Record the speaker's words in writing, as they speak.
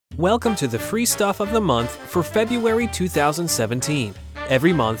Welcome to the free stuff of the month for February 2017.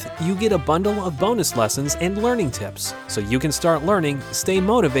 Every month, you get a bundle of bonus lessons and learning tips so you can start learning, stay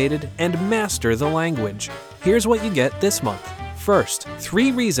motivated, and master the language. Here's what you get this month. First,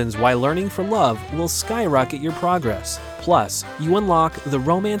 3 reasons why learning from love will skyrocket your progress. Plus, you unlock the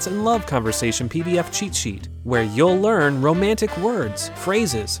Romance and Love Conversation PDF cheat sheet, where you'll learn romantic words,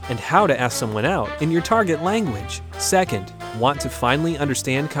 phrases, and how to ask someone out in your target language. Second, want to finally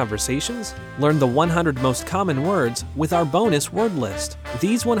understand conversations? Learn the 100 most common words with our bonus word list.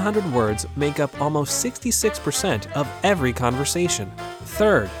 These 100 words make up almost 66% of every conversation.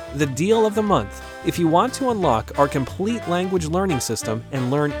 Third, the deal of the month. If you want to unlock our complete language learning system and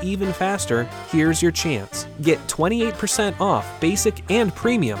learn even faster, here's your chance. Get 28% off basic and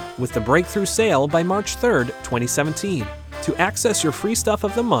premium with the breakthrough sale by March 3rd, 2017. To access your free stuff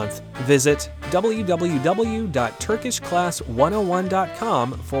of the month, visit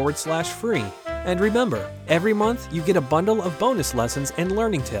www.turkishclass101.com/free. And remember, every month you get a bundle of bonus lessons and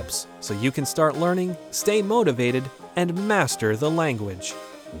learning tips so you can start learning, stay motivated, and master the language.